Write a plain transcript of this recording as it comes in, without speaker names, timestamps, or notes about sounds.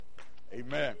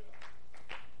Amen.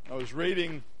 I was just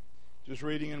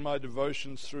reading in my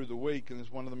devotions through the week, and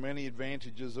it's one of the many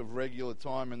advantages of regular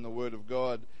time in the Word of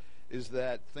God is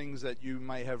that things that you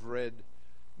may have read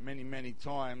many, many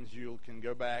times, you can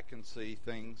go back and see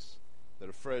things that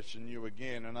are fresh and new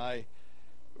again. And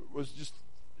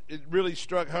it really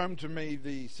struck home to me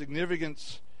the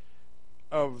significance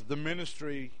of the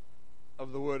ministry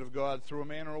of the Word of God through a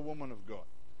man or a woman of God.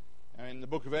 And in the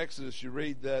book of Exodus, you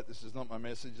read that. This is not my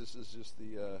message. This is just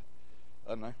the,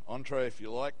 entree, if you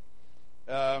like.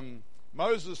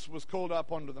 Moses was called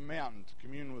up onto the mountain to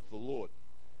commune with the Lord.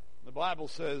 The Bible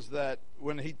says that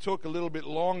when he took a little bit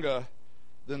longer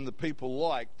than the people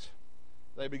liked,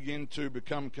 they begin to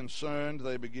become concerned.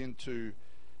 They begin to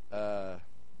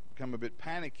become a bit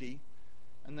panicky.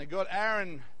 And they got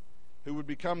Aaron, who would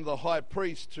become the high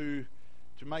priest, to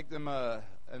make them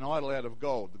an idol out of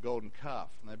gold, the golden calf.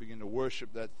 And they begin to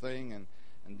worship that thing and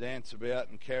dance about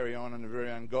and carry on in a very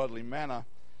ungodly manner.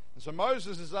 And so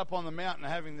Moses is up on the mountain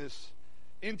having this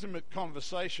intimate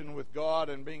conversation with God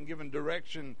and being given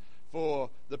direction for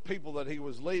the people that he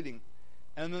was leading.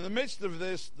 And in the midst of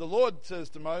this, the Lord says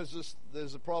to Moses,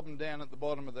 there's a problem down at the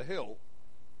bottom of the hill.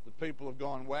 The people have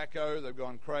gone wacko, they've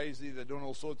gone crazy, they're doing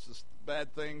all sorts of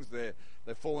bad things, they're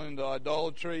falling into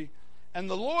idolatry. And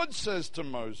the Lord says to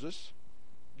Moses,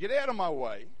 get out of my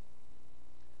way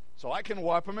so I can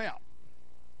wipe them out.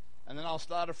 And then I'll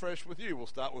start afresh with you. We'll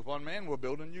start with one man, we'll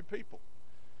build a new people.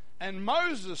 And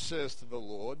Moses says to the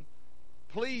Lord,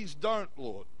 please don't,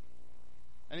 Lord.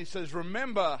 And he says,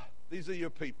 remember, these are your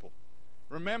people.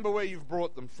 Remember where you've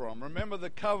brought them from. Remember the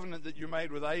covenant that you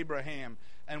made with Abraham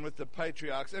and with the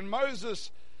patriarchs. And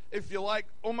Moses, if you like,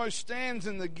 almost stands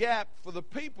in the gap for the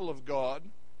people of God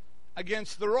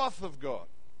against the wrath of God.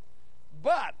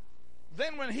 But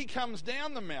then when he comes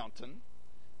down the mountain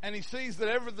and he sees that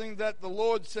everything that the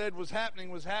Lord said was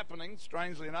happening,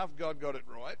 strangely enough, God got it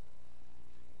right.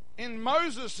 In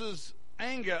Moses'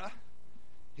 anger,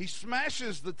 he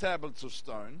smashes the tablets of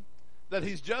stone that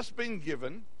he's just been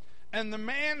given, and the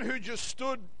man who just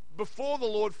stood before the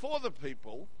Lord for the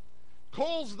people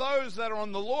calls those that are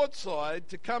on the Lord's side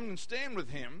to come and stand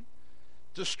with him,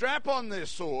 to strap on their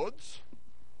swords,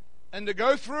 and to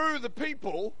go through the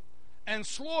people and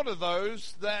slaughter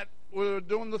those that were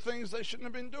doing the things they shouldn't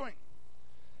have been doing.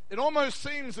 It almost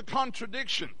seems a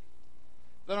contradiction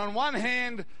that on one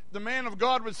hand, the man of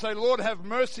God would say, Lord, have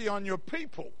mercy on your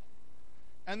people,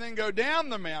 and then go down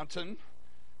the mountain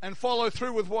and follow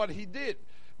through with what he did.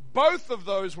 Both of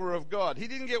those were of God. He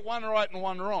didn't get one right and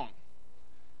one wrong.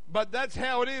 But that's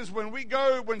how it is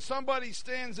when somebody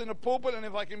stands in a pulpit, and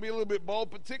if I can be a little bit bold,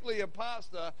 particularly a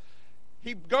pastor,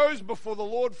 he goes before the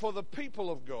Lord for the people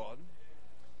of God.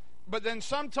 But then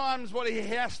sometimes what he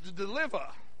has to deliver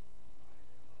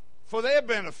for their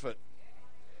benefit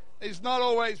is not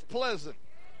always pleasant.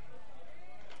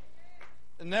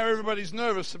 And now everybody's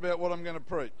nervous about what I'm going to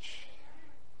preach.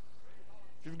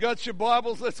 If you've got your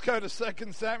Bibles, let's go to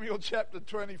 2 Samuel chapter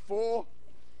 24.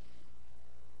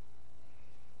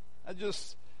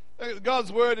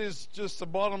 God's Word is just a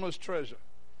bottomless treasure.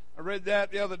 I read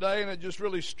that the other day, and it just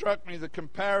really struck me, the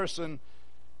comparison.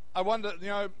 I wonder,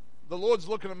 the Lord's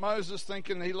looking at Moses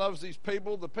thinking he loves these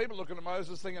people. The people looking at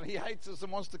Moses thinking he hates us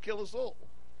and wants to kill us all.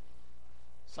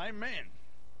 Same man,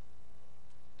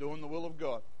 doing the will of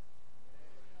God.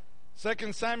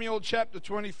 2 Samuel chapter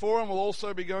 24, and we'll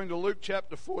also be going to Luke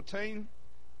chapter 14.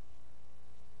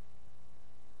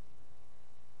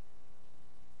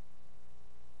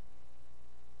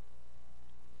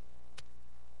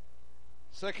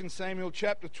 Second Samuel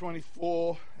chapter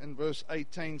 24 and verse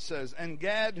 18 says, and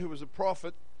Gad, who was a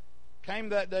prophet, came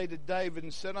that day to David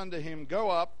and said unto him,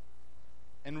 go up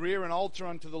and rear an altar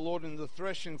unto the Lord in the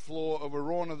threshing floor of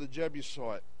Araunah the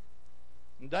Jebusite.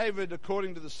 And David,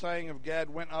 according to the saying of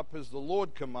Gad, went up as the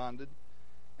Lord commanded.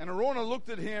 And Araunah looked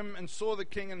at him and saw the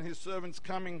king and his servants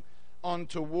coming on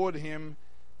toward him.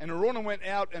 And Araunah went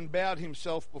out and bowed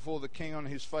himself before the king on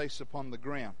his face upon the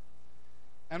ground.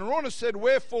 And Araunah said,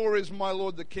 wherefore is my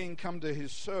lord the king come to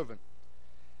his servant?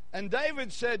 And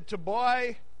David said, to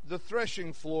buy the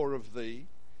threshing floor of thee,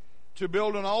 to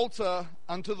build an altar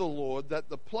unto the Lord, that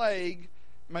the plague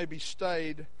may be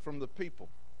stayed from the people.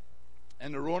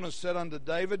 And Araunah said unto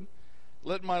David,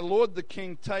 let my lord the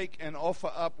king take and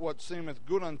offer up what seemeth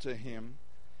good unto him.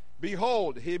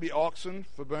 Behold, here be oxen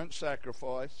for burnt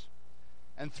sacrifice,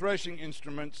 and threshing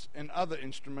instruments and other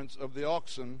instruments of the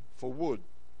oxen for wood.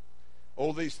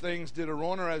 All these things did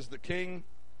Araunah as the king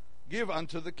give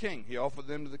unto the king. He offered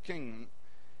them to the king.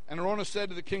 And Araunah said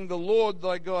to the king, the Lord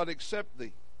thy God accept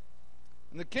thee.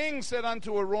 And the king said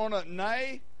unto Araunah,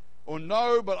 nay, or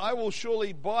no, but I will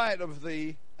surely buy it of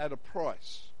thee at a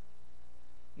price.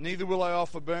 Neither will I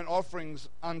offer burnt offerings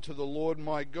unto the Lord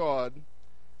my God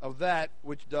of that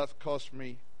which doth cost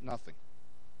me nothing.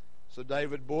 So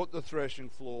David bought the threshing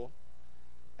floor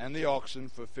and the oxen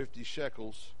for 50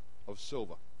 shekels of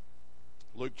silver.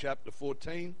 Luke chapter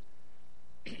 14,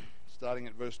 starting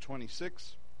at verse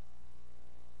 26,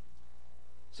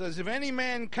 says, If any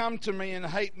man come to me and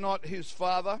hate not his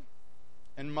father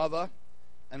and mother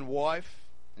and wife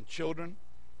and children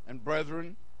and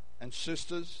brethren and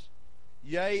sisters,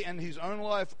 yea, and his own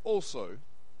life also,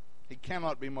 he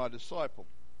cannot be my disciple.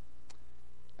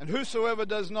 And whosoever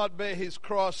does not bear his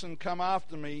cross and come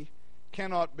after me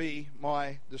cannot be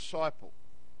my disciple.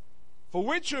 For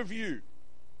which of you,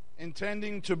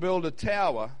 intending to build a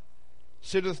tower,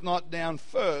 sitteth not down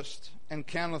first and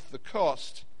counteth the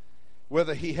cost,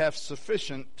 whether he hath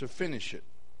sufficient to finish it?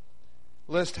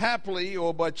 Lest haply,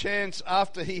 or by chance,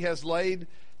 after he has laid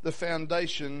the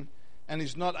foundation and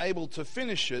is not able to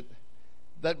finish it,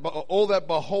 that all that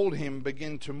behold him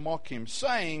begin to mock him,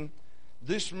 saying,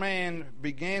 This man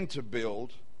began to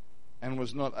build and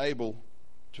was not able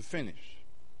to finish.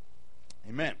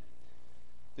 Amen.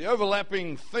 The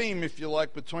overlapping theme, if you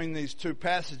like, between these two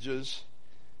passages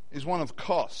is one of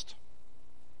cost.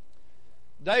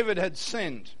 David had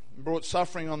sinned and brought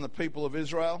suffering on the people of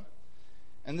Israel,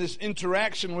 and this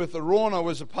interaction with Araunah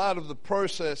was a part of the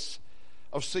process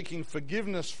of seeking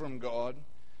forgiveness from God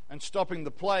and stopping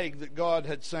the plague that God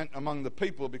had sent among the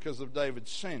people because of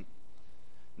David's sin.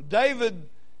 David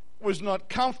was not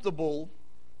comfortable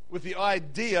with the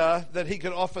idea that he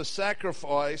could offer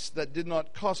sacrifice that did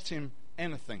not cost him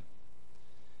anything.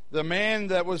 The man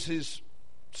that was his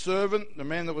servant, the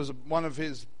man that was one of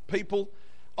his people,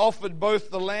 offered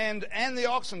both the land and the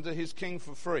oxen to his king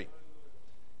for free.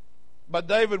 But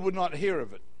David would not hear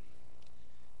of it.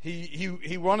 He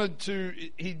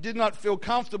did not feel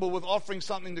comfortable with offering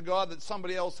something to God that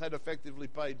somebody else had effectively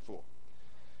paid for.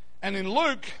 And in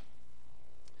Luke,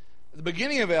 at the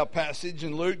beginning of our passage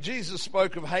in Luke, Jesus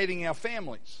spoke of hating our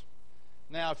families.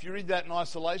 Now, if you read that in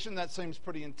isolation, that seems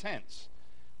pretty intense.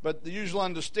 But the usual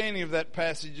understanding of that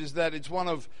passage is that it's one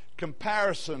of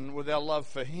comparison with our love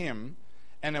for Him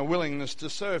and our willingness to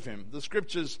serve Him. The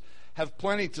Scriptures have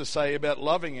plenty to say about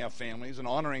loving our families and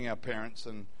honoring our parents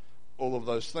and all of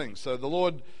those things. So the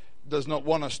Lord does not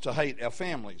want us to hate our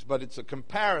families, but it's a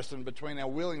comparison between our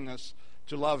willingness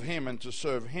to love Him and to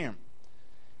serve Him.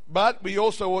 But we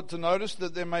also ought to notice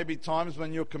that there may be times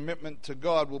when your commitment to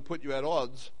God will put you at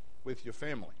odds with your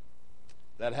family.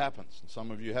 That happens.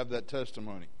 Some of you have that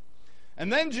testimony.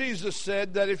 And then Jesus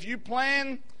said that if you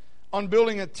plan on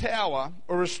building a tower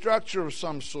or a structure of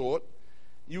some sort,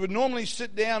 you would normally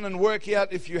sit down and work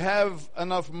out if you have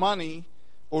enough money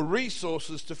or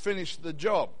resources to finish the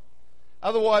job.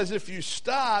 Otherwise, if you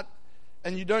start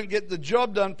and you don't get the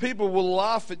job done, people will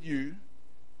laugh at you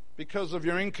because of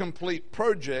your incomplete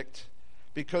project,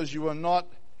 because you are not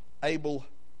able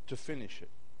to finish it.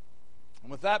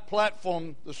 And with that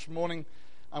platform this morning,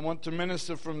 I want to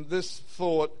minister from this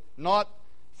thought, not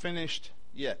finished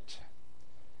yet.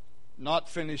 Not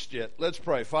finished yet. Let's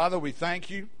pray. Father, we thank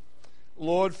you,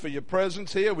 Lord, for your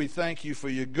presence here. We thank you for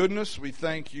your goodness. We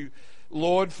thank you,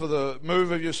 Lord, for the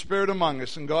move of your Spirit among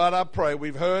us. And God, I pray,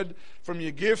 we've heard from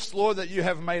your gifts, Lord, that you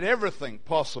have made everything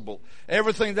possible.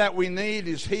 Everything that we need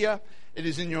is here. It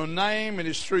is in your name. It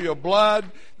is through your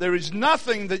blood. There is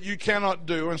nothing that you cannot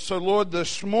do. And so, Lord,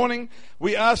 this morning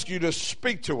we ask you to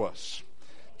speak to us,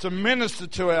 to minister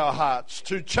to our hearts,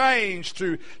 to change,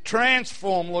 to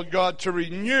transform, Lord God, to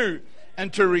renew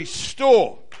and to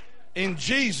restore. In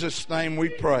Jesus' name we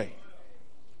pray.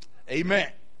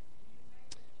 Amen.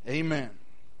 Amen.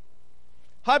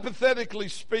 Hypothetically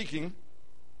speaking,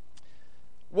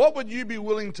 what would you be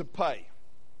willing to pay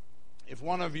if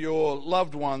one of your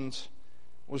loved ones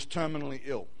was terminally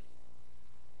ill?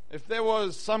 If there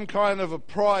was some kind of a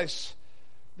price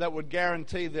that would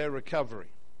guarantee their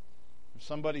recovery. If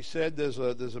somebody said there's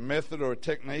a method or a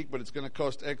technique, but it's going to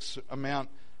cost X amount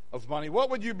of money,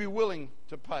 what would you be willing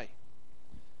to pay?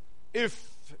 If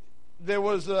there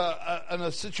was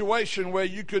a situation where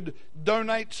you could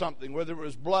donate something, whether it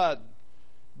was blood,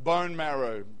 bone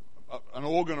marrow, an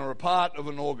organ or a part of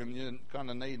an organ, you kind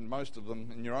of need most of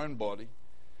them in your own body.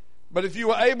 But if you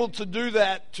were able to do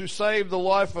that to save the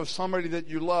life of somebody that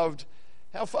you loved,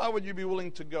 how far would you be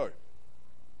willing to go?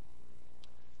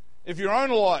 If your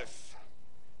own life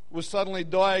was suddenly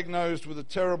diagnosed with a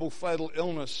terrible fatal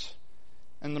illness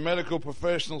and the medical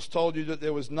professionals told you that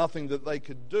there was nothing that they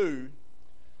could do,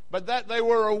 but that they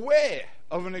were aware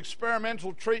of an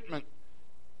experimental treatment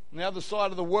on the other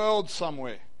side of the world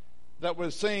somewhere that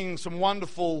was seeing some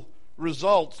wonderful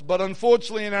results. But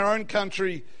unfortunately, in our own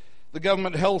country, the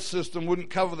government health system wouldn't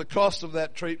cover the cost of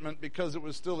that treatment because it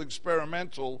was still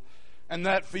experimental, and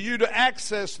that for you to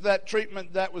access that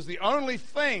treatment, that was the only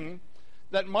thing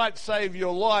that might save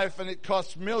your life, and it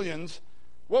costs millions.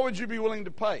 What would you be willing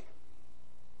to pay?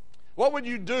 What would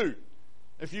you do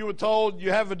if you were told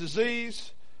you have a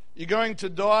disease, you're going to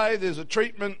die, there's a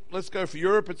treatment, let's go for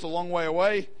Europe, it's a long way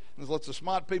away, there's lots of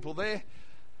smart people there.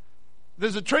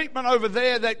 There's a treatment over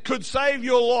there that could save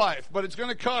your life, but it's going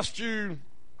to cost you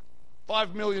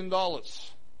 $5 million. Now,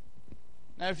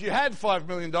 if you had $5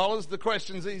 million, the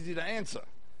question's easy to answer.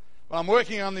 But I'm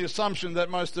working on the assumption that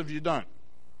most of you don't.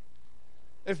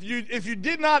 If you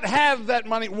did not have that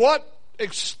money, what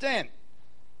extent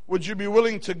would you be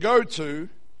willing to go to,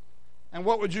 and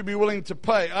what would you be willing to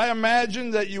pay? I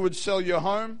imagine that you would sell your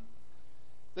home,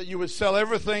 that you would sell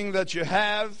everything that you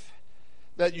have,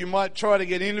 that you might try to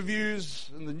get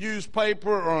interviews in the newspaper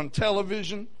or on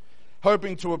television,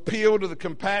 hoping to appeal to the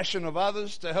compassion of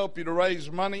others to help you to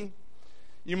raise money.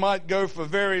 You might go for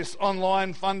various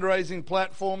online fundraising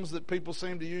platforms that people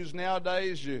seem to use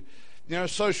nowadays. You know,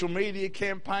 social media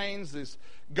campaigns. This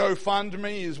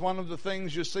GoFundMe is one of the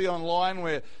things you see online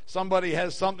where somebody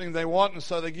has something they want, and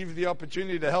so they give you the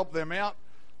opportunity to help them out.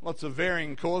 Lots of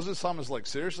varying causes. Some is like,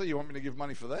 seriously, you want me to give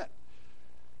money for that?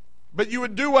 But you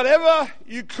would do whatever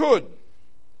you could.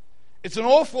 It's an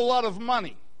awful lot of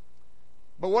money.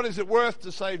 But what is it worth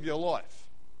to save your life?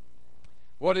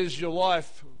 What is your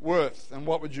life worth, and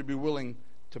what would you be willing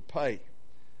to pay?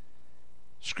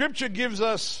 Scripture gives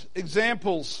us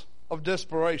examples of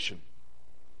desperation.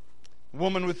 A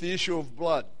woman with the issue of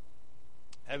blood,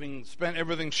 having spent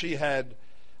everything she had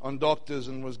on doctors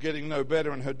and was getting no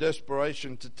better in her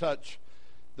desperation to touch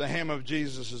the hem of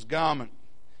Jesus' garment.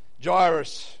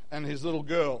 Jairus and his little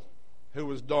girl who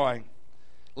was dying.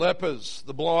 Lepers,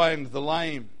 the blind, the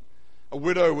lame. A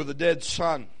widow with a dead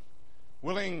son,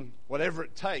 willing whatever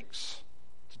it takes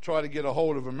to try to get a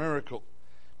hold of a miracle.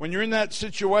 When you're in that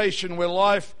situation where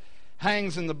life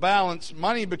hangs in the balance,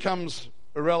 money becomes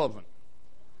irrelevant.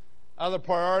 Other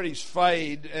priorities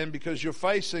fade, and because you're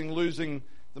facing losing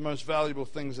the most valuable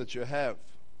things that you have.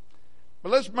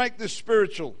 But let's make this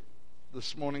spiritual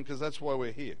this morning, because that's why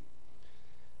we're here.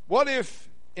 What if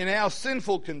in our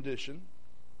sinful condition,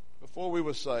 before we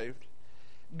were saved,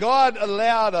 God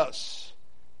allowed us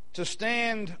to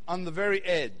stand on the very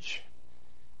edge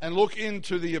and look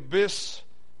into the abyss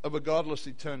of a godless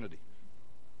eternity?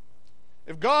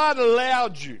 If God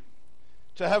allowed you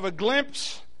to have a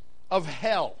glimpse of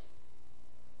hell,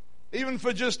 even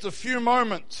for just a few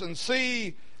moments, and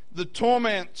see the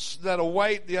torments that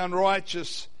await the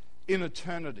unrighteous in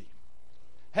eternity.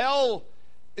 Hell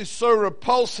is so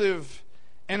repulsive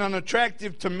and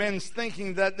unattractive to men's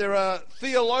thinking that there are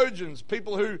theologians,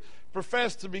 people who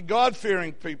profess to be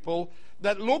God-fearing people,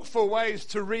 that look for ways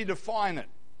to redefine it,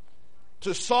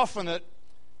 to soften it,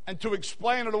 and to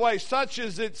explain it away, such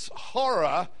as its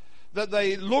horror that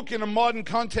they look in a modern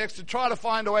context to try to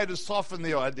find a way to soften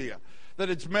the idea, that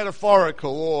it's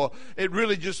metaphorical, or it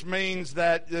really just means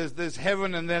that there's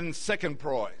heaven and then second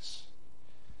prize.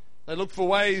 They look for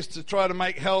ways to try to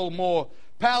make hell more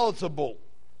palatable.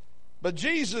 But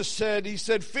Jesus said, he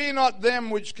said, fear not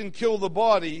them which can kill the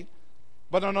body,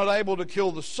 but are not able to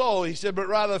kill the soul. He said, but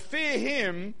rather fear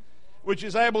him which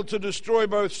is able to destroy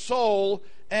both soul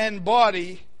and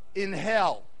body in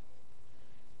hell.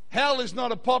 Hell is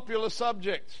not a popular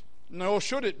subject, nor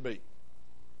should it be.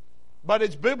 But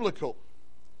it's biblical.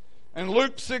 In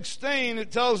Luke 16,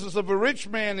 it tells us of a rich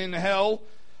man in hell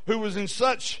who was in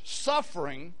such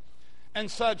suffering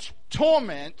and such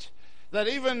torment that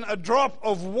even a drop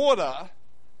of water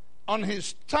on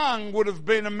his tongue would have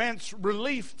been immense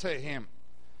relief to him.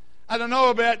 I don't know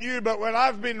about you, but when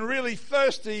I've been really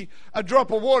thirsty, a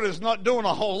drop of water is not doing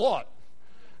a whole lot.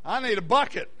 I need a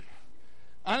bucket.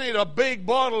 I need a big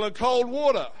bottle of cold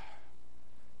water.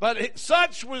 But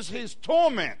such was his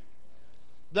torment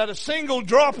that a single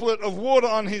droplet of water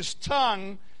on his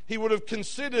tongue he would have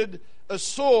considered a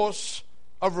source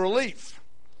of relief.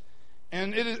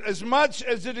 And it is, as much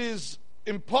as it is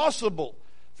impossible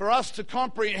for us to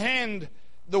comprehend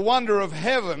the wonder of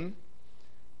heaven,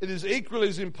 it is equally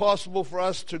as impossible for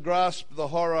us to grasp the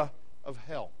horror of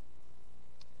hell.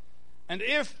 And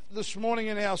if this morning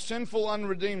in our sinful,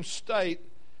 unredeemed state,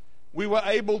 we were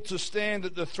able to stand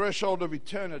at the threshold of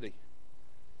eternity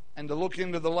and to look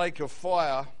into the lake of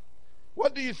fire,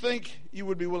 what do you think you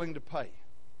would be willing to pay?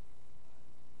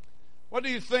 What do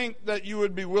you think that you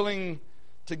would be willing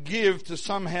to give to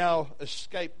somehow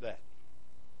escape that?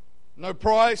 No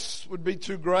price would be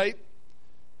too great.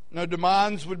 No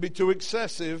demands would be too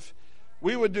excessive.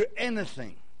 We would do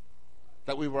anything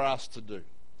that we were asked to do.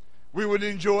 We would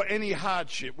endure any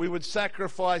hardship. We would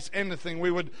sacrifice anything. We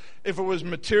would, if it was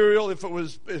material, if it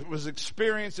was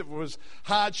experience, if it was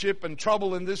hardship and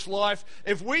trouble in this life,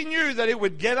 if we knew that it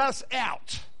would get us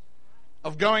out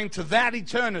of going to that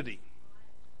eternity,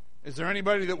 is there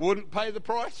anybody that wouldn't pay the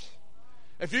price?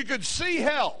 If you could see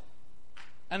hell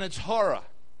and its horror,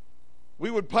 we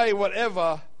would pay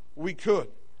whatever we could.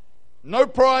 No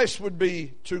price would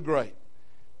be too great.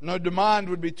 No demand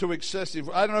would be too excessive.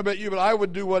 I don't know about you, but I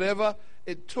would do whatever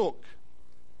it took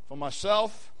for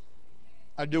myself.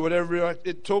 I'd do whatever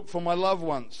it took for my loved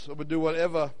ones. I would do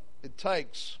whatever it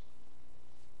takes.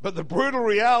 But the brutal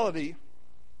reality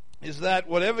is that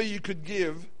whatever you could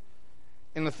give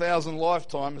in 1,000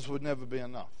 lifetimes would never be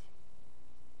enough.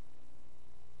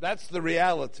 That's the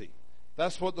reality.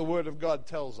 That's what the Word of God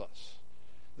tells us.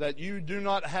 That you do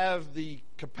not have the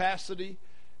capacity,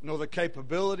 nor the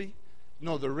capability,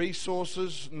 nor the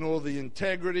resources, nor the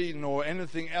integrity, nor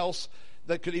anything else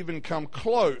that could even come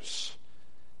close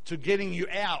to getting you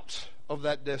out of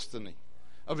that destiny,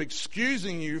 of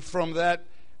excusing you from that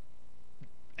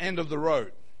end of the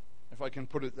road, if I can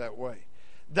put it that way.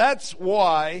 That's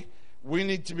why we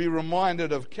need to be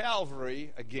reminded of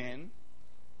Calvary again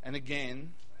and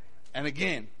again and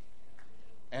again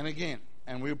and again.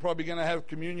 And we're probably going to have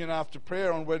communion after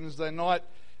prayer on Wednesday night.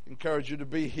 Encourage you to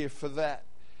be here for that.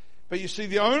 But you see,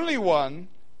 the only one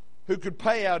who could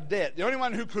pay our debt, the only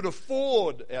one who could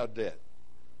afford our debt,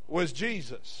 was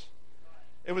Jesus.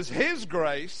 It was His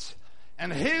grace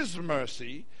and His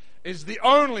mercy is the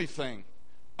only thing,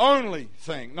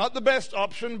 not the best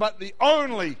option, but the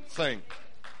only thing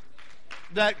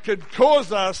that could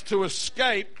cause us to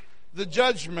escape the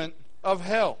judgment of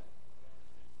hell.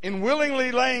 In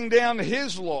willingly laying down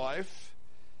His life,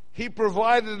 He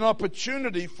provided an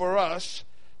opportunity for us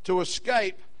to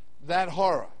escape that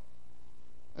horror.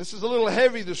 This is a little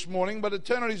heavy this morning, but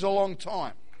eternity's a long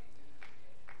time.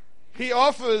 He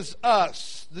offers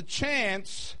us the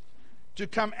chance to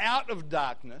come out of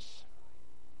darkness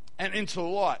and into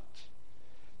light,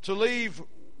 to leave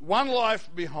one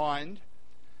life behind,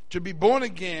 to be born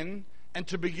again, and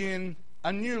to begin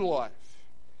a new life.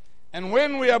 And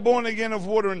when we are born again of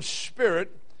water and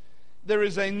spirit, there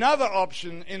is another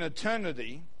option in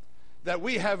eternity that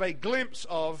we have a glimpse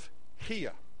of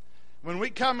here. When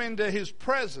we come into His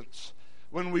presence,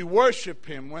 when we worship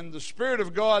Him, when the Spirit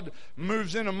of God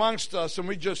moves in amongst us and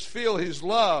we just feel His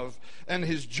love and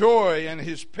His joy and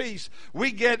His peace,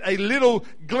 we get a little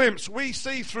glimpse. We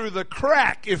see through the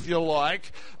crack, if you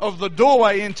like, of the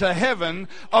doorway into heaven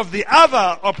of the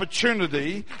other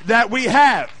opportunity that we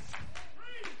have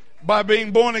by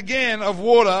being born again of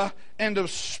water and of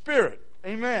spirit.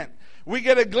 Amen. We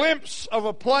get a glimpse of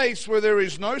a place where there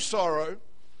is no sorrow,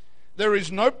 there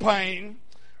is no pain,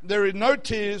 there is no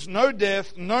tears, no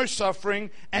death, no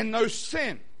suffering, and no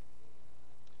sin.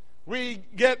 We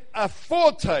get a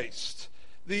foretaste,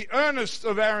 the earnest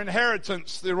of our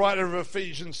inheritance, the writer of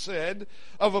Ephesians said,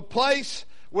 of a place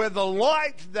where the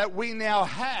light that we now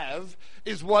have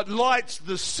is what lights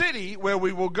the city where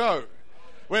we will go.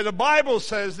 Where the Bible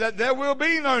says that there will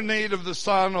be no need of the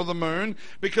sun or the moon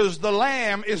because the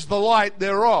Lamb is the light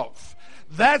thereof.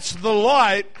 That's the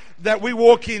light that we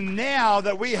walk in now,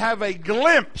 that we have a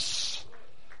glimpse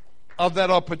of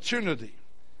that opportunity.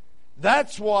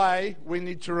 That's why we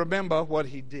need to remember what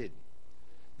He did.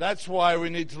 That's why we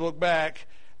need to look back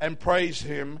and praise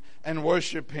Him and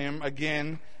worship Him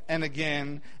again and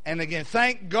again and again.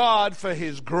 Thank God for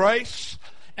His grace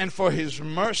and for His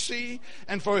mercy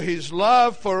and for His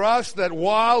love for us, that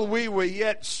while we were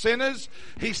yet sinners,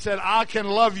 He said, I can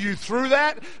love you through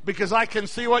that because I can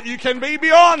see what you can be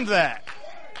beyond that.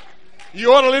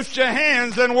 You ought to lift your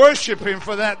hands and worship Him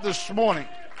for that this morning.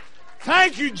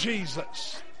 Thank you,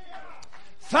 Jesus.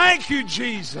 Thank you,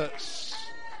 Jesus.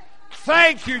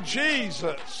 Thank you,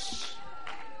 Jesus.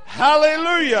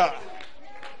 Hallelujah.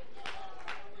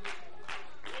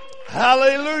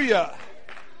 Hallelujah.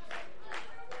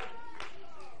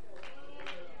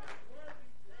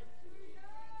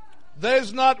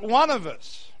 There's not one of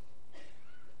us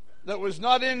that was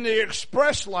not in the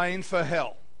express lane for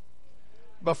hell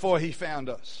before He found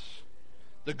us.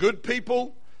 The good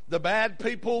people, the bad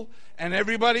people, and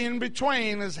everybody in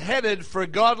between is headed for a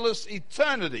godless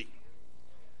eternity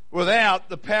without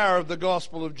the power of the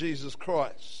gospel of Jesus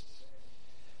Christ.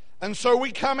 And so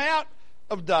we come out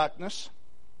of darkness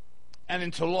and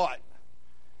into light.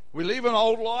 We leave an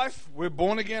old life. We're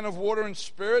born again of water and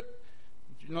spirit.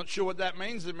 You're not sure what that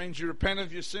means. It means you repent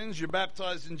of your sins, you're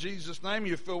baptized in Jesus' name,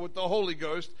 you're filled with the Holy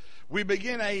Ghost. We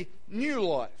begin a new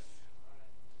life.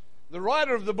 The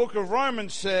writer of the book of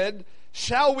Romans said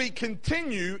shall we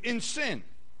continue in sin?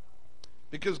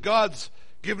 Because God's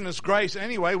given us grace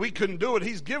anyway. We couldn't do it.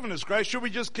 He's given us grace. Should we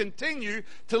just continue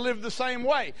to live the same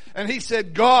way? And he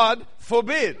said, God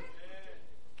forbid.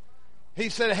 He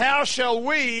said, how shall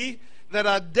we that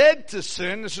are dead to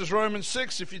sin, this is Romans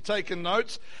 6 if you're taking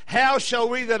notes, how shall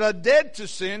we that are dead to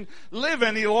sin live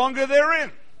any longer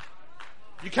therein?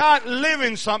 You can't live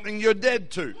in something you're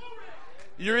dead to.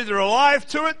 You're either alive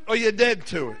to it or you're dead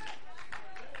to it.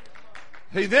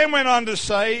 He then went on to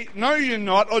say, no, you're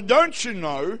not, or don't you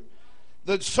know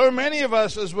that so many of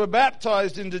us as were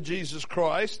baptized into Jesus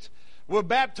Christ were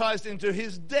baptized into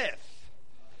his death.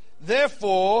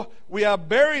 Therefore, we are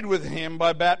buried with him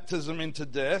by baptism into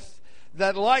death,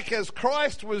 that like as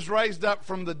Christ was raised up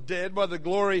from the dead by the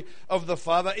glory of the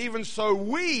Father, even so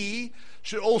we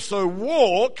should also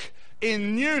walk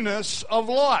in newness of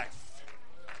life.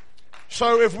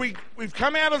 So if we've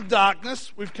come out of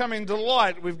darkness, we've come into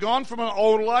light. We've gone from an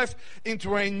old life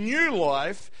into a new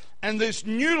life. And this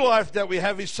new life that we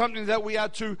have is something that we are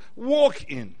to walk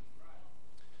in.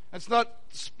 It's not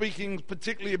speaking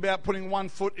particularly about putting one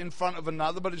foot in front of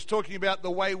another, but it's talking about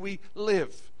the way we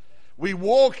live. We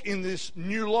walk in this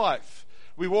new life.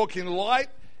 We walk in light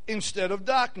instead of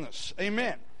darkness.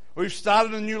 Amen. We've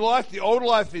started a new life. The old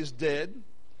life is dead.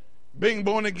 Being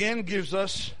born again gives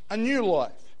us a new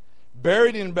life.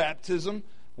 Buried in baptism,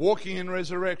 walking in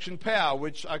resurrection power,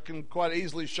 which I can quite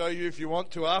easily show you if you want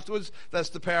to afterwards. That's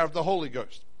the power of the Holy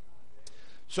Ghost.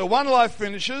 So one life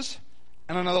finishes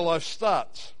and another life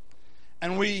starts.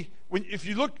 And if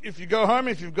you go home,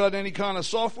 if you've got any kind of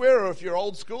software, or if you're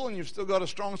old school and you've still got a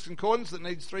Strong's Concordance that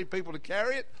needs 3 people to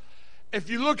carry it, if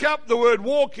you look up the word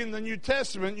walk in the New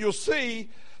Testament, you'll see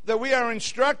that we are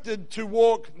instructed to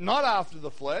walk not after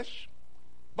the flesh,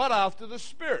 but after the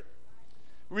Spirit.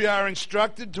 We are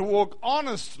instructed to walk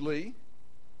honestly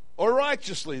or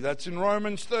righteously. That's in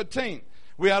Romans 13.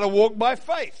 We are to walk by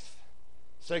faith.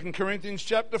 2 Corinthians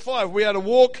chapter 5. We are to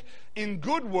walk in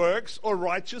good works or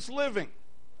righteous living.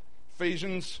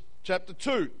 Ephesians chapter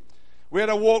 2. We are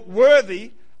to walk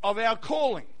worthy of our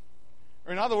calling.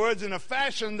 Or in other words, in a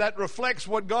fashion that reflects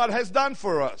what God has done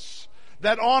for us,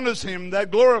 that honors him,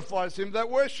 that glorifies him, that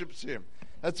worships him.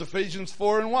 That's Ephesians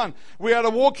 4:1. We are to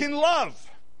walk in love.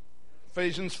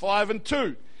 Ephesians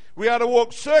 5:2. We are to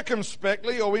walk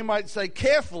circumspectly, or we might say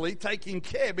carefully, taking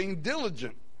care, being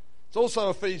diligent. It's also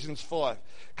Ephesians 5.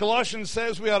 Colossians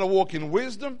says we are to walk in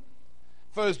wisdom.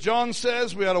 1 John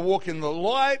says we are to walk in the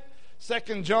light.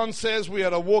 2 John says we are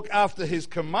to walk after his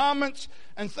commandments.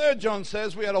 And 3 John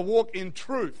says we are to walk in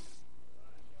truth.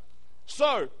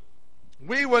 So,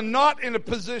 we were not in a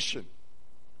position,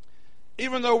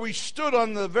 even though we stood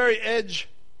on the very edge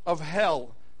of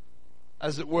hell,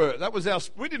 as it were.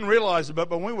 We didn't realize it, but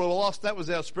when we were lost, that was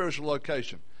our spiritual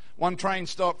location. One train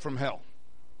stop from hell.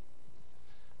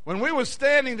 When we were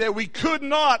standing there, we could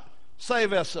not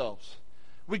save ourselves.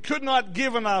 We could not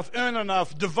give enough, earn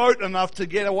enough, devote enough to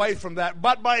get away from that.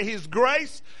 But by his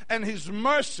grace and his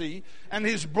mercy and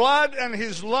his blood and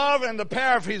his love and the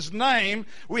power of his name,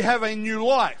 we have a new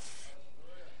life.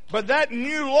 But that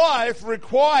new life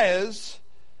requires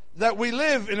that we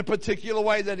live in a particular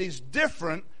way that is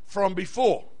different from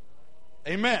before.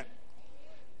 Amen.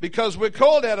 Because we're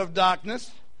called out of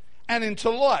darkness and into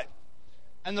light.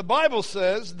 And the Bible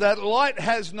says that light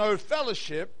has no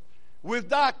fellowship with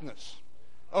darkness.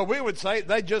 Or we would say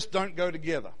they just don't go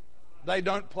together. They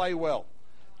don't play well.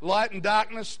 Light and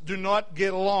darkness do not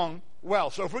get along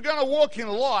well. So if we're going to walk in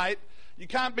light, you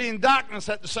can't be in darkness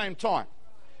at the same time.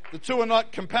 The two are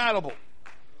not compatible.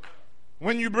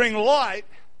 When you bring light,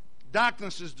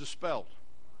 darkness is dispelled.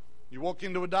 You walk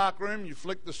into a dark room, you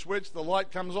flick the switch, the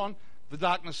light comes on, the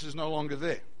darkness is no longer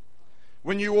there.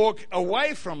 When you walk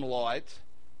away from light,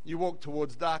 you walk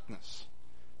towards darkness.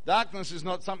 Darkness is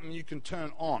not something you can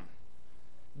turn on.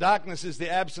 Darkness is the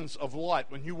absence of light.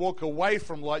 When you walk away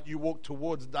from light, you walk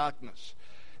towards darkness.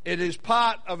 It is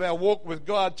part of our walk with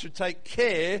God to take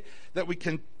care that we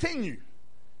continue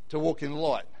to walk in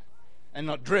light and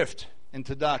not drift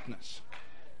into darkness.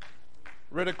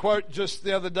 Read a quote just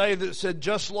the other day that said,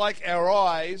 just like our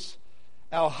eyes,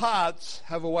 our hearts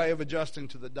have a way of adjusting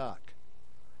to the dark.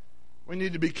 We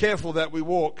need to be careful that we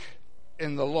walk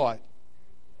in the light.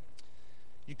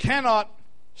 You cannot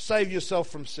save yourself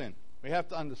from sin. We have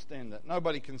to understand that.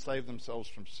 Nobody can save themselves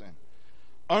from sin.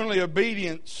 Only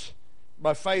obedience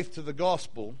by faith to the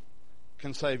gospel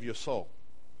can save your soul.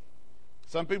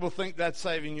 Some people think that's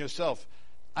saving yourself.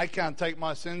 I can't take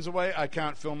my sins away. I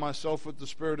can't fill myself with the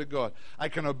Spirit of God. I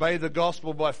can obey the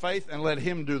gospel by faith and let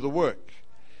him do the work.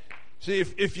 See,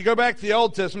 if you go back to the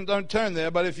Old Testament, don't turn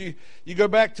there, but if you go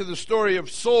back to the story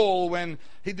of Saul when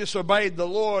he disobeyed the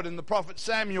Lord and the prophet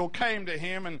Samuel came to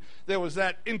him and there was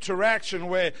that interaction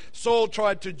where Saul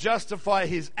tried to justify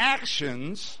his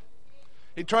actions.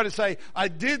 He tried to say, I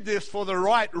did this for the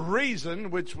right reason,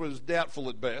 which was doubtful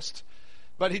at best.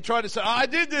 But he tried to say, I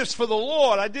did this for the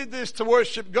Lord. I did this to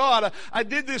worship God. I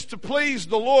did this to please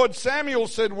the Lord. Samuel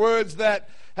said words that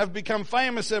have become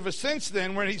famous ever since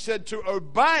then when he said to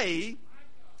obey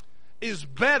is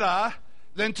better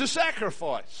than to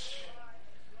sacrifice.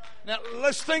 Now,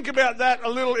 let's think about that a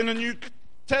little in a New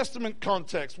Testament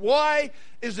context. Why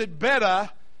is it better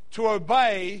to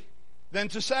obey than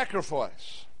to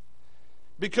sacrifice?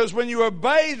 Because when you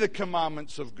obey the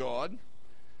commandments of God,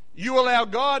 you allow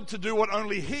God to do what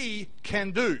only He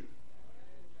can do.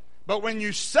 But when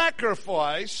you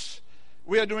sacrifice,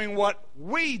 we are doing what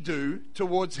we do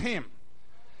towards Him.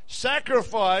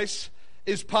 Sacrifice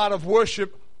is part of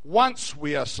worship once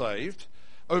we are saved.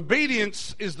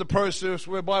 Obedience is the process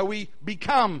whereby we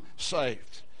become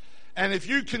saved. And if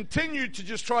you continue to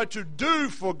just try to do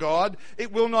for God,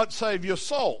 it will not save your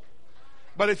soul.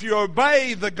 But if you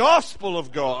obey the gospel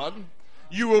of God,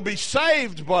 you will be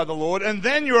saved by the Lord, and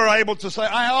then you are able to say,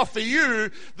 I offer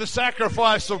you the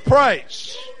sacrifice of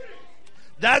praise.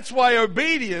 That's why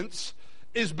obedience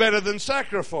is better than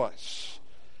sacrifice.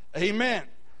 Amen.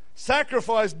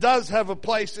 Sacrifice does have a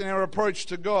place in our approach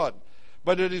to God,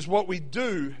 but it is what we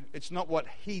do, it's not what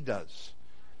He does.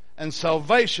 And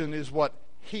salvation is what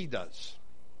He does,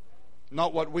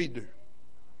 not what we do.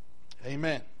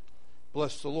 Amen.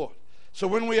 Bless the Lord. So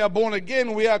when we are born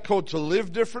again, we are called to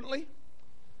live differently.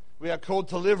 We are called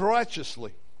to live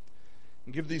righteously.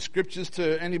 And give these scriptures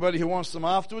to anybody who wants them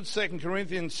afterwards. 2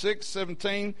 Corinthians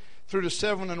 6:17 through to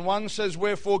 7:1 says,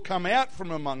 Wherefore come out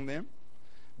from among them,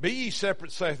 be ye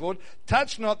separate, saith the Lord,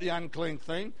 touch not the unclean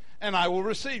thing, and I will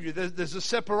receive you. There's a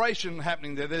separation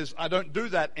happening there. I don't do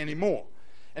that anymore.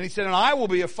 And He said, And I will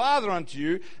be a father unto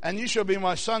you, and you shall be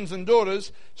my sons and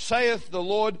daughters, saith the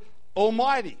Lord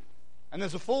Almighty. And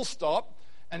there's a full stop,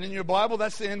 and in your Bible,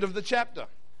 that's the end of the chapter.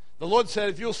 The Lord said,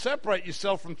 if you'll separate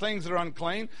yourself from things that are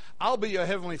unclean, I'll be your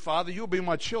heavenly Father, you'll be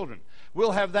my children.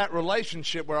 We'll have that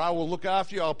relationship where I will look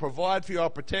after you, I'll provide for you, I'll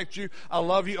protect you, I'll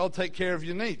love you, I'll take care of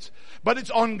your needs. But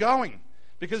it's ongoing.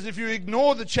 Because if you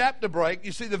ignore the chapter break,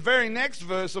 you see the very next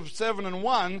verse of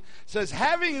 7:1 says,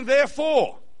 having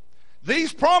therefore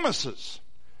these promises.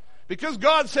 Because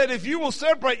God said, if you will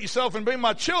separate yourself and be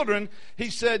my children, He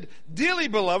said, dearly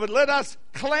beloved, let us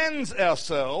cleanse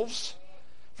ourselves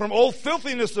from all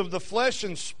filthiness of the flesh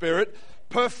and spirit,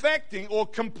 perfecting or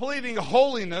completing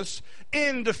holiness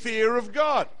in the fear of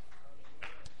God.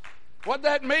 What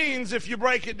that means, if you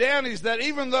break it down, is that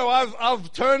even though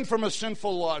I've turned from a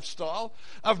sinful lifestyle,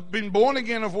 I've been born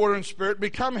again of water and spirit,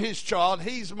 become His child,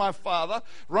 He's my Father.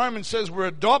 Romans says we're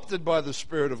adopted by the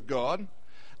Spirit of God.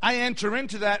 I enter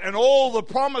into that and all the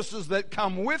promises that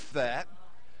come with that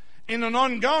in an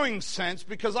ongoing sense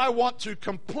because I want to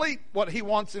complete what He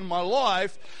wants in my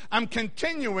life. I'm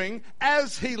continuing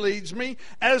as He leads me,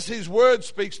 as His Word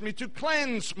speaks to me, to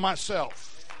cleanse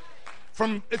myself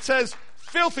from, it says,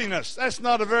 filthiness. That's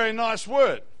not a very nice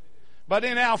word. But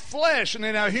in our flesh and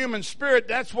in our human spirit,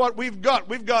 that's what we've got.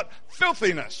 We've got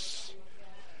filthiness.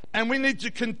 And we need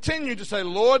to continue to say,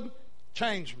 Lord,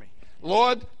 change me.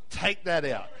 Lord, take that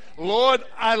out. Lord,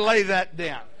 I lay that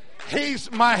down.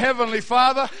 He's my heavenly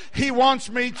Father. He wants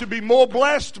me to be more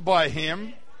blessed by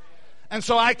Him. And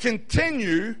so I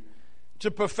continue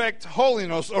to perfect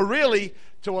holiness, or really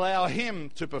to allow Him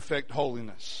to perfect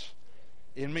holiness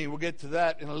in me. We'll get to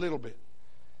that in a little bit.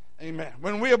 Amen.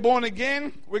 When we are born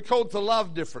again, we're called to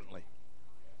love differently.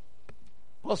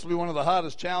 Possibly one of the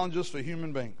hardest challenges for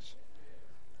human beings.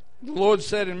 The Lord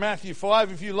said in Matthew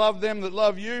 5, if you love them that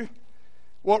love you,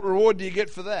 what reward do you get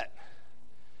for that?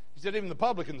 He said even the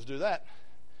publicans do that.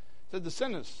 He said the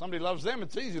sinners, somebody loves them,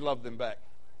 it's easy to love them back.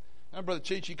 Now Brother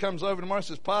Chichi comes over tomorrow and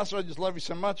says, Pastor, I just love you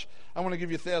so much, I want to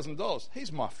give you $1,000.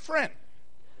 He's my friend.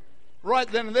 Right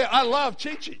then and there, I love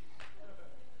Chichi.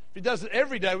 If he does it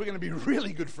every day, we're going to be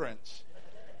really good friends.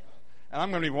 And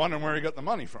I'm going to be wondering where he got the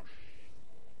money from.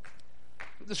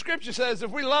 The scripture says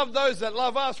if we love those that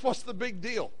love us, what's the big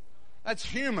deal? That's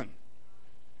human.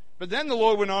 But then the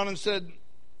Lord went on and said,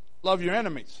 love your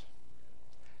enemies.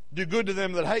 Do good to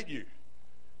them that hate you.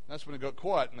 That's when it got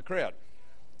quiet in the crowd.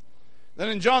 Then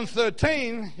in John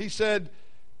 13, He said,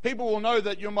 people will know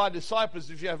that you're my disciples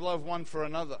if you have love one for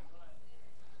another.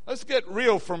 Let's get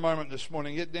real for a moment this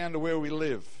morning, get down to where we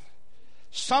live.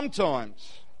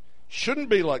 Sometimes, shouldn't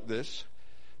be like this,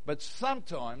 but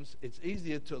sometimes it's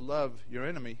easier to love your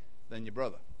enemy than your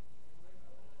brother.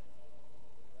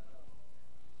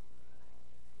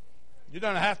 You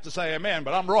don't have to say amen,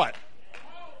 but I'm right.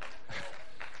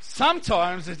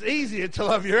 Sometimes it's easier to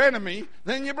love your enemy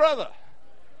than your brother.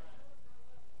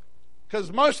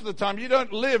 Because most of the time you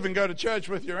don't live and go to church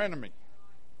with your enemy.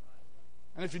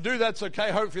 And if you do, that's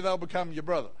okay. Hopefully they'll become your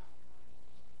brother.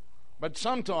 But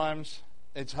sometimes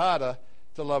it's harder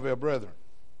to love our brethren.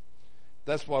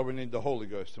 That's why we need the Holy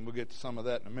Ghost, and we'll get to some of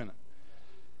that in a minute.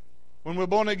 When we're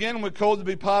born again, we're called to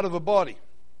be part of a body.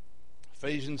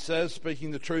 Ephesians says,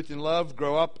 speaking the truth in love,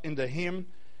 grow up into Him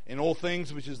in all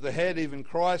things, which is the head, even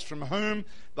Christ, from whom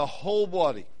the whole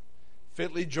body,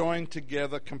 fitly joined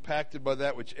together, compacted by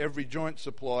that which every joint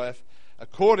supplieth,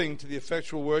 according to the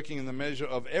effectual working in the measure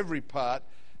of every part,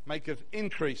 maketh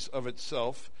increase of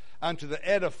itself unto the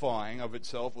edifying of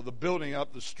itself, or the building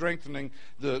up, the strengthening,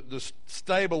 the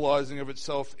stabilizing of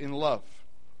itself in love.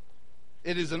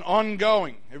 It is an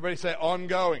ongoing, everybody say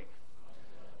ongoing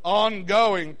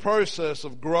process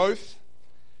of growth,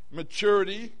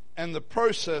 maturity, and the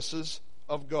processes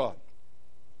of God.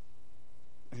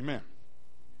 Amen.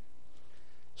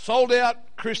 Sold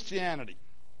out Christianity,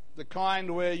 the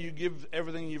kind where you give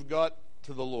everything you've got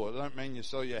to the Lord. I don't mean you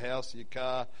sell your house, your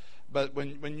car, but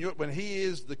when He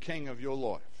is the King of your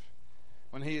life,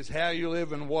 when He is how you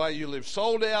live and why you live.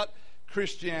 Sold out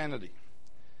Christianity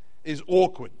is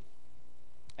awkward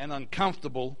and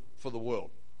uncomfortable for the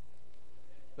world.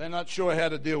 They're not sure how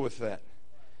to deal with that.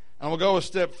 And we'll go a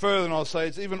step further and I'll say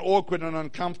it's even awkward and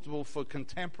uncomfortable for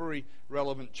contemporary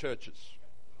relevant churches.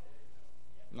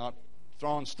 Not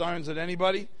throwing stones at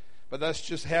anybody, but that's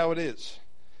just how it is.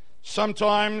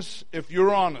 Sometimes, if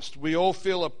you're honest, we all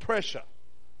feel a pressure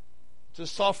to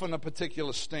soften a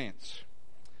particular stance,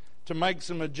 to make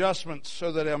some adjustments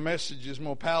so that our message is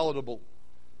more palatable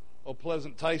or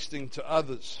pleasant tasting to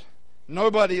others.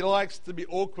 Nobody likes to be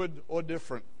awkward or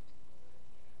different.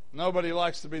 Nobody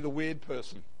likes to be the weird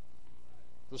person,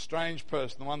 the strange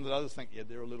person, the one that others think, yeah,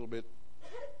 they're a little bit.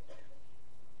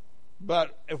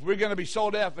 But if we're going to be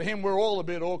sold out for Him, we're all a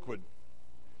bit awkward.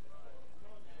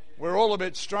 We're all a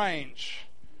bit strange.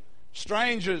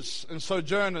 Strangers and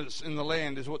sojourners in the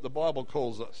land is what the Bible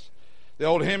calls us. The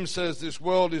old hymn says, this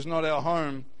world is not our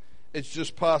home, it's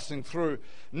just passing through.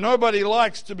 Nobody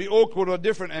likes to be awkward or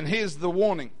different, and here's the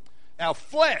warning. Our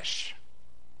flesh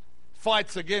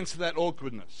fights against that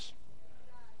awkwardness.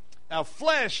 Our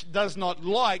flesh does not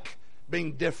like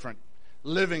being different,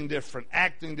 living different,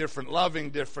 acting different,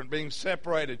 loving different, being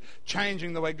separated,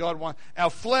 changing the way God wants. Our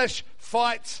flesh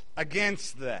fights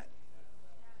against that.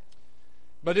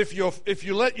 But if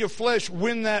you let your flesh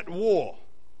win that war,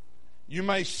 you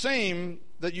may seem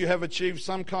that you have achieved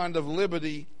some kind of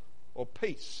liberty or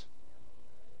peace.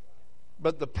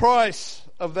 But the price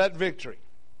of that victory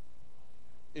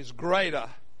is greater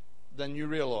than you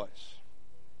realize.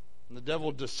 And the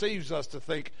devil deceives us to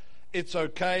think, it's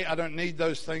okay, I don't need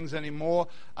those things anymore.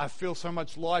 I feel so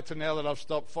much lighter now that I've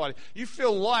stopped fighting. You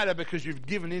feel lighter because you've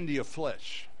given into your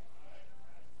flesh.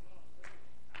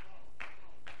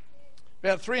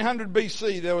 About 300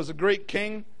 BC, there was a Greek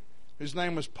king whose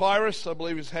name was Pyrrhus, I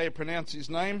believe is how you pronounce his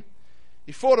name.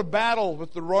 He fought a battle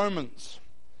with the Romans,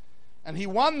 and he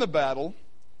won the battle,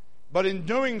 but in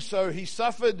doing so, he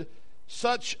suffered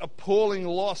such appalling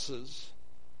losses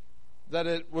that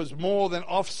it was more than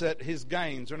offset his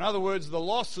gains. Or in other words, the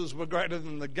losses were greater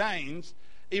than the gains,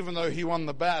 even though he won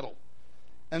the battle.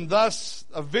 And thus,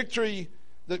 a victory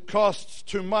that costs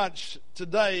too much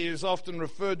today is often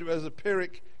referred to as a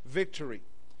Pyrrhic victory.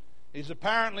 He's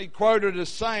apparently quoted as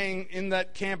saying in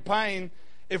that campaign,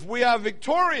 if we are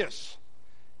victorious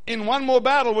in one more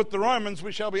battle with the Romans,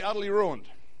 we shall be utterly ruined.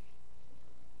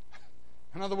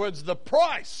 In other words, the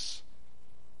price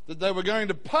that they were going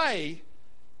to pay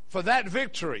for that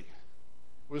victory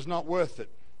was not worth it.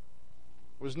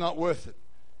 Was not worth it.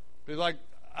 Be like,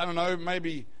 I don't know,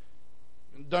 maybe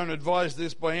don't advise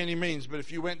this by any means, but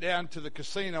if you went down to the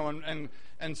casino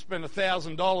and spent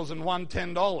 $1,000 and won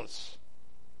 $10,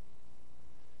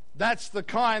 that's the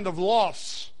kind of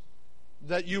loss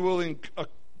that you will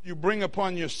you bring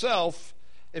upon yourself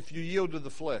if you yield to the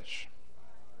flesh.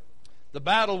 The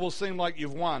battle will seem like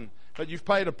you've won, but you've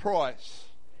paid a price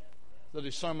that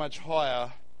is so much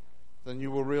higher than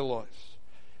you will realize.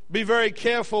 Be very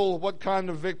careful what kind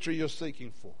of victory you're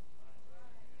seeking for.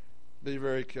 Be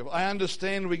very careful. I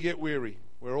understand we get weary.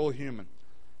 We're all human.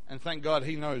 And thank God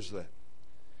He knows that.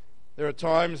 There are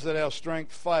times that our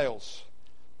strength fails,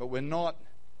 but we're not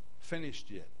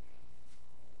finished yet.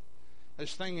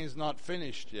 This thing is not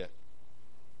finished yet.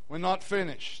 We're not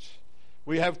finished.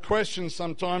 We have questions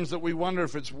sometimes that we wonder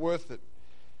if it's worth it.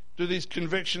 Do these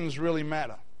convictions really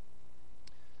matter?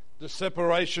 Does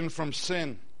separation from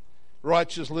sin,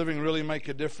 righteous living really make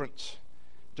a difference?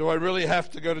 Do I really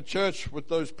have to go to church with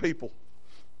those people?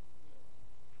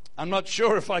 I'm not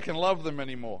sure if I can love them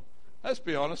anymore. Let's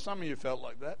be honest, some of you felt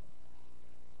like that.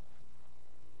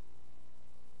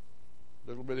 A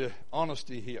little bit of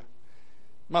honesty here.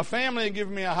 My family are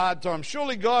giving me a hard time.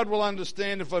 Surely God will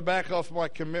understand if I back off my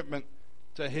commitment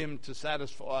to Him to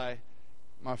satisfy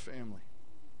my family.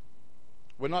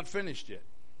 We're not finished yet.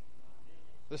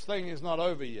 This thing is not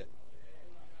over yet.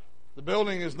 The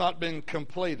building has not been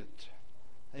completed.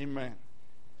 Amen.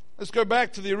 Let's go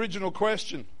back to the original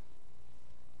question.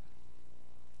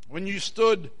 When you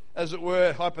stood, as it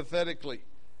were, hypothetically,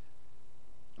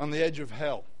 on the edge of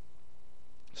hell,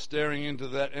 staring into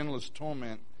that endless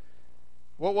torment,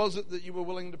 what was it that you were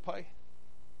willing to pay?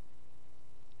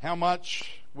 How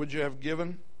much would you have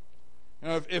given? You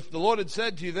know, if the Lord had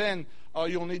said to you then, oh,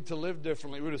 you'll need to live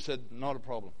differently, we would have said, not a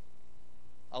problem.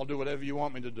 I'll do whatever you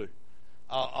want me to do.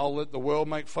 I'll let the world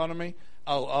make fun of me.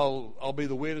 I'll be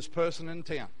the weirdest person in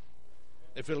town.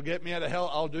 If it'll get me out of hell,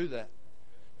 I'll do that.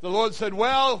 The Lord said,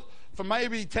 well, for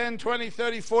maybe 10, 20,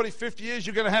 30, 40, 50 years,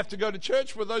 you're going to have to go to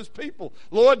church with those people.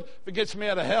 Lord, if it gets me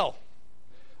out of hell,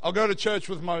 I'll go to church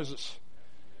with Moses.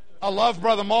 I love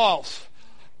Brother Miles.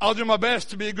 I'll do my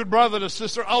best to be a good brother to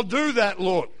sister. I'll do that,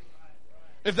 Lord.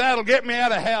 If that'll get me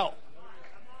out of hell,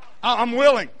 I'm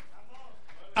willing.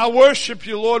 I'll worship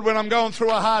you, Lord, when I'm going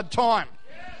through a hard time.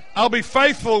 I'll be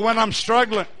faithful when I'm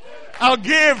struggling. I'll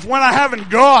give when I haven't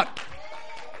got.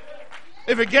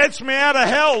 If it gets me out of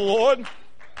hell, Lord.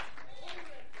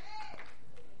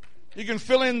 You can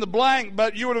fill in the blank,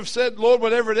 but you would have said, Lord,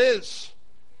 whatever it is.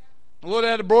 The Lord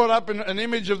had brought up an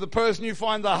image of the person you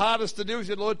find the hardest to do. He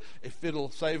said, Lord, if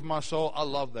it'll save my soul, I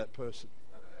love that person.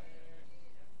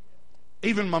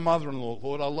 Even my mother-in-law,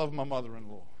 Lord, I love my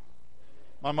mother-in-law.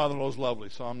 My mother-in-law's lovely,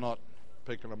 so I'm not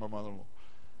picking on my mother-in-law.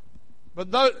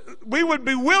 But we would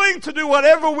be willing to do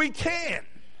whatever we can.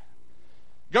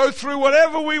 Go through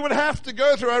whatever we would have to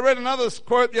go through. I read another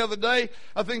quote the other day.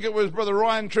 I think it was Brother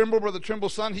Ryan Trimble, Brother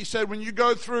Trimble's son. He said, when you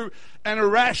go through an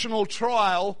irrational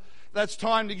trial, that's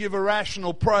time to give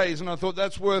irrational praise. And I thought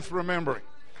that's worth remembering.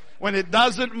 When it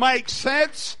doesn't make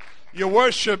sense, your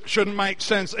worship shouldn't make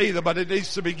sense either, but it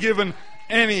needs to be given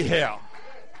anyhow.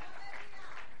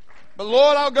 But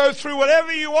Lord, I'll go through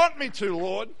whatever you want me to,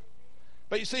 Lord.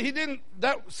 But you see,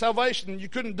 salvation, you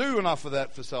couldn't do enough of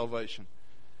that for salvation.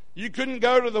 You couldn't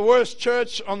go to the worst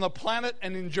church on the planet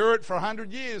and endure it for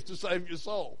 100 years to save your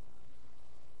soul.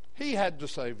 He had to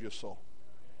save your soul.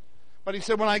 But he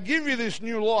said, when I give you this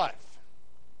new life,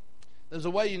 there's a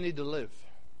way you need to live.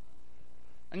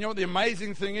 And you know what the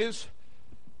amazing thing is?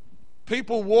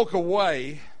 People walk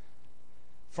away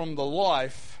from the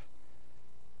life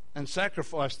and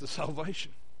sacrifice the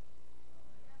salvation.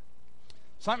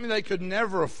 Something they could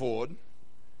never afford,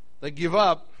 they give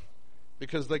up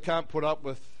because they can't put up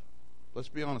with, let's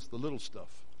be honest, the little stuff.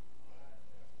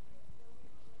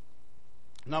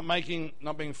 Not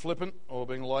being flippant or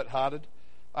being lighthearted.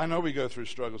 I know we go through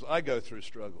struggles. I go through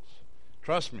struggles.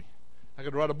 Trust me. I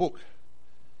could write a book.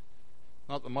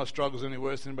 Not that my struggle's any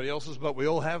worse than anybody else's, but we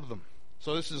all have them.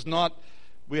 So this is not,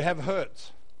 we have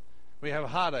hurts. We have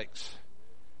heartaches.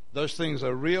 Those things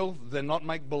are real. They're not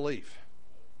make-believe.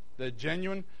 They're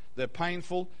genuine. They're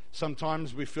painful.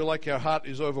 Sometimes we feel like our heart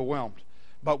is overwhelmed.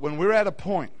 But when we're at a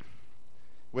point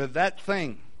where that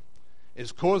thing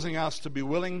is causing us to be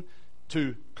willing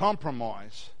to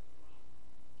compromise,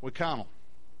 we're carnal.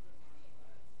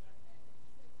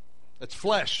 It's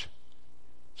flesh.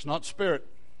 It's not spirit.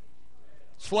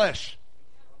 It's flesh.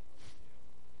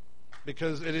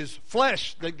 Because it is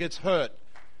flesh that gets hurt.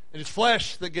 It is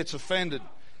flesh that gets offended.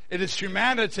 It is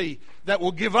humanity that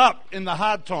will give up in the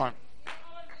hard time.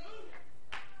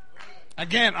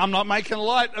 Again, I'm not making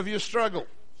light of your struggle.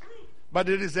 But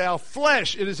it is our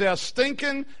flesh, it is our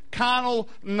stinking carnal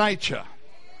nature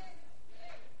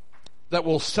that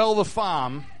will sell the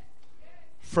farm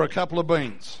for a couple of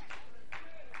beans.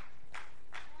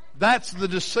 That's the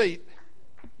deceit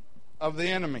of the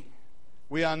enemy.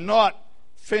 We are not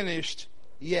finished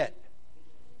yet.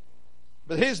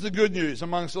 But here's the good news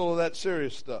amongst all of that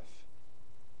serious stuff.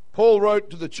 Paul wrote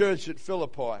to the church at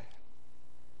Philippi,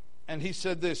 and he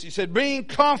said this. He said, being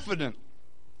confident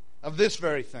of this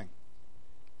very thing,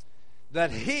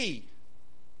 that he,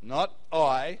 not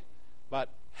I, but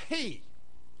he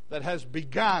that has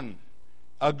begun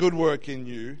a good work in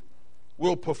you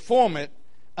will perform it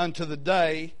unto the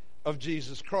day of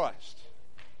Jesus Christ.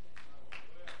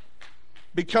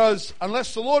 Because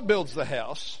unless the Lord builds the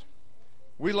house,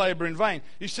 we labor in vain.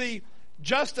 You see,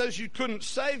 just as you couldn't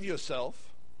save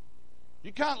yourself,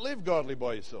 you can't live godly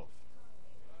by yourself.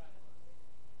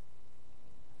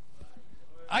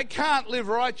 I can't live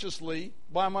righteously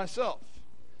by myself.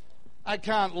 I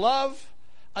can't love.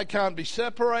 I can't be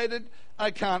separated.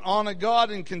 I can't honor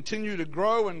God and continue to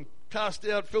grow and cast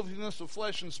out filthiness of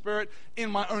flesh and spirit in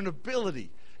my own ability.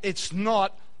 It's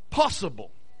not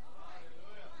possible.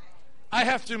 I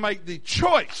have to make the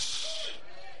choice.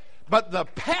 But the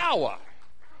power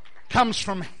comes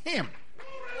from Him.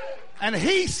 And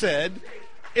He said,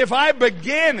 if I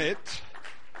begin it,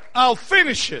 I'll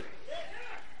finish it.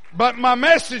 But my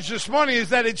message this morning is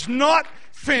that it's not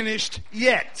finished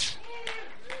yet.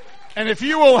 And if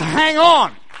you will hang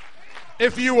on,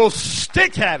 if you will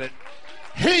stick at it,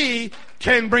 He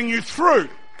can bring you through.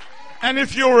 And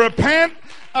if you'll repent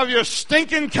of your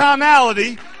stinking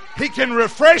carnality, He can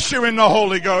refresh you in the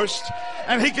Holy Ghost,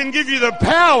 and He can give you the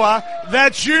power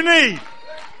that you need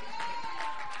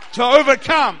to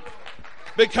overcome,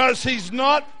 because He's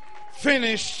not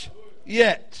finished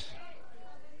yet.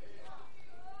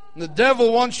 The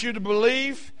devil wants you to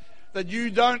believe that you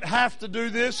don't have to do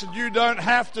this and you don't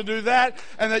have to do that,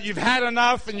 and that you've had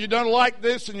enough and you don't like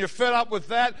this and you're fed up with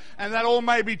that, and that all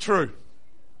may be true.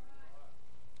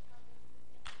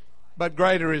 But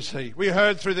greater is He. We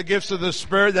heard through the gifts of the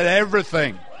Spirit that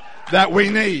everything that we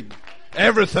need,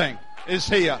 everything is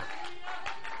here.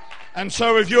 And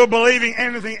so if you're believing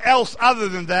anything else other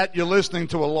than that, you're listening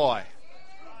to a lie.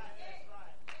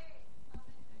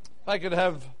 If I could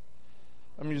have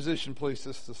a musician, please,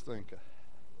 Sister Stinker.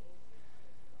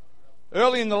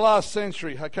 Early in the last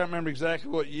century, I can't remember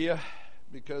exactly what year,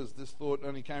 because this thought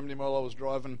only came to me while I was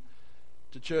driving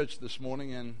to church this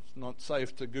morning, and it's not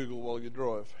safe to Google while you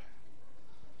drive.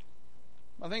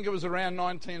 I think it was around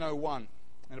 1901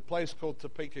 in a place called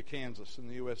Topeka, Kansas in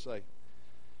the USA.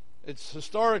 It's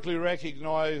historically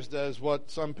recognized as what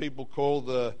some people call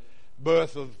the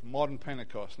birth of modern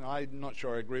Pentecost. Now, I'm not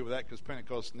sure I agree with that, because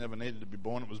Pentecost never needed to be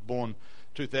born. It was born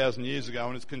 2,000 years ago,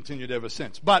 and it's continued ever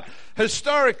since. But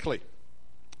historically,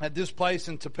 at this place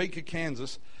in Topeka,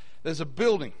 Kansas, there's a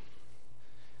building.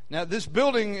 Now, this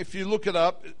building, if you look it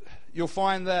up, you'll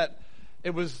find that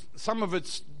it was, some of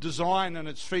its design and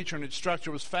its feature and its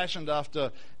structure was fashioned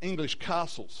after English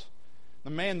castles. The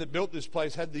man that built this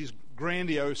place had these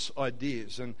grandiose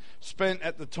ideas and spent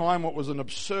at the time what was an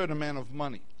absurd amount of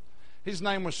money. His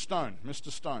name was Stone,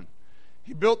 Mr. Stone.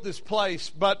 He built this place,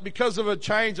 but because of a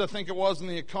change, I think it was, in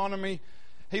the economy,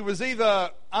 he was either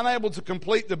unable to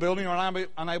complete the building or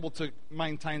unable to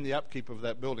maintain the upkeep of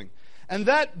that building. And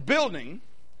that building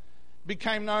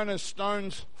became known as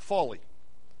Stone's Folly,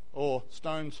 or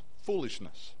Stone's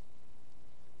Foolishness.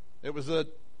 It was a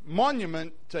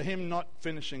monument to him not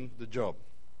finishing the job.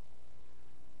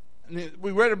 And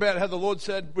we read about how the Lord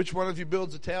said, which one of you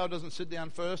builds a tower doesn't sit down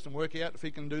first and work out if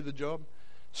he can do the job?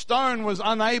 Stone was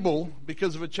unable,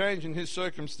 because of a change in his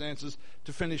circumstances,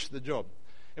 to finish the job.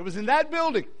 It was in that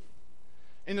building,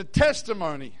 in a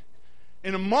testimony,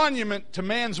 in a monument to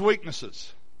man's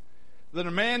weaknesses, that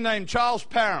a man named Charles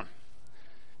Parham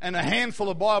and a handful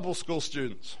of Bible school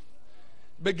students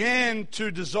began to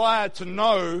desire to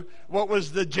know what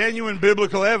was the genuine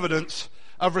biblical evidence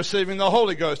of receiving the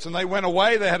Holy Ghost. And they went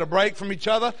away, they had a break from each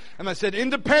other, and they said,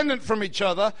 independent from each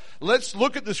other, let's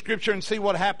look at the Scripture and see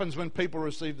what happens when people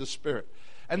receive the Spirit.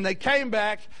 And they came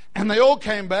back, and they all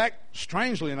came back,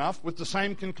 strangely enough, with the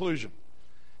same conclusion.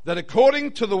 That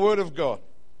according to the Word of God,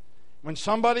 when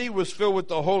somebody was filled with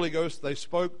the Holy Ghost, they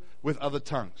spoke with other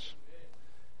tongues.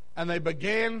 And they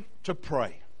began to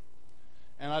pray.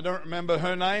 And I don't remember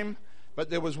her name, but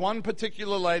there was one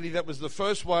particular lady that was the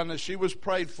first one, as she was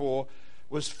prayed for,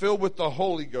 was filled with the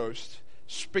Holy Ghost,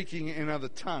 speaking in other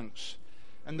tongues.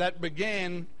 And that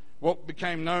began what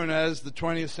became known as the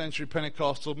 20th century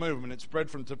Pentecostal movement. It spread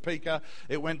from Topeka,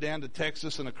 it went down to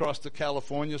Texas and across to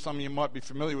California. Some of you might be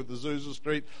familiar with Azusa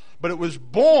Street. But it was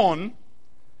born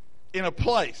in a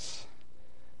place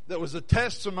that was a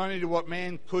testimony to what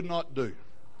man could not do.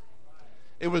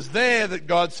 It was there that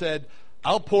God said,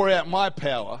 I'll pour out my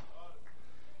power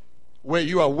where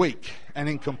you are weak and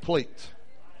incomplete.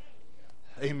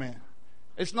 Amen.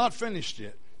 It's not finished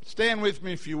yet. Stand with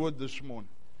me if you would this morning.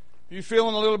 Are you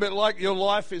feeling a little bit like your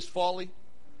life is folly,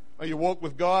 or your walk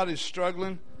with God is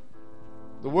struggling?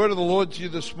 The word of the Lord to you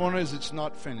this morning is it's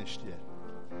not finished yet.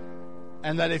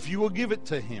 And that if you will give it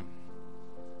to Him,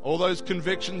 all those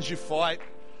convictions you fight,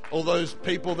 all those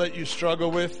people that you struggle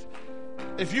with,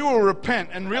 if you will repent,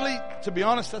 and really, to be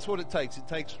honest, that's what it takes. It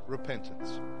takes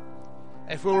repentance.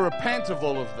 If we'll repent of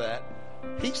all of that,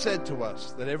 He said to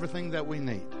us that everything that we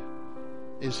need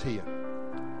is here.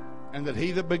 And that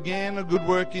He that began a good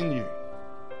work in you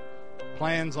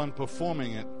plans on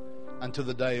performing it unto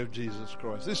the day of Jesus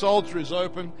Christ. This altar is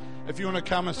open. If you want to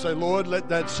come and say, Lord, let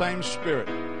that same Spirit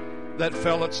that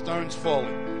fell at Stones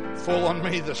Folly. Fall on me this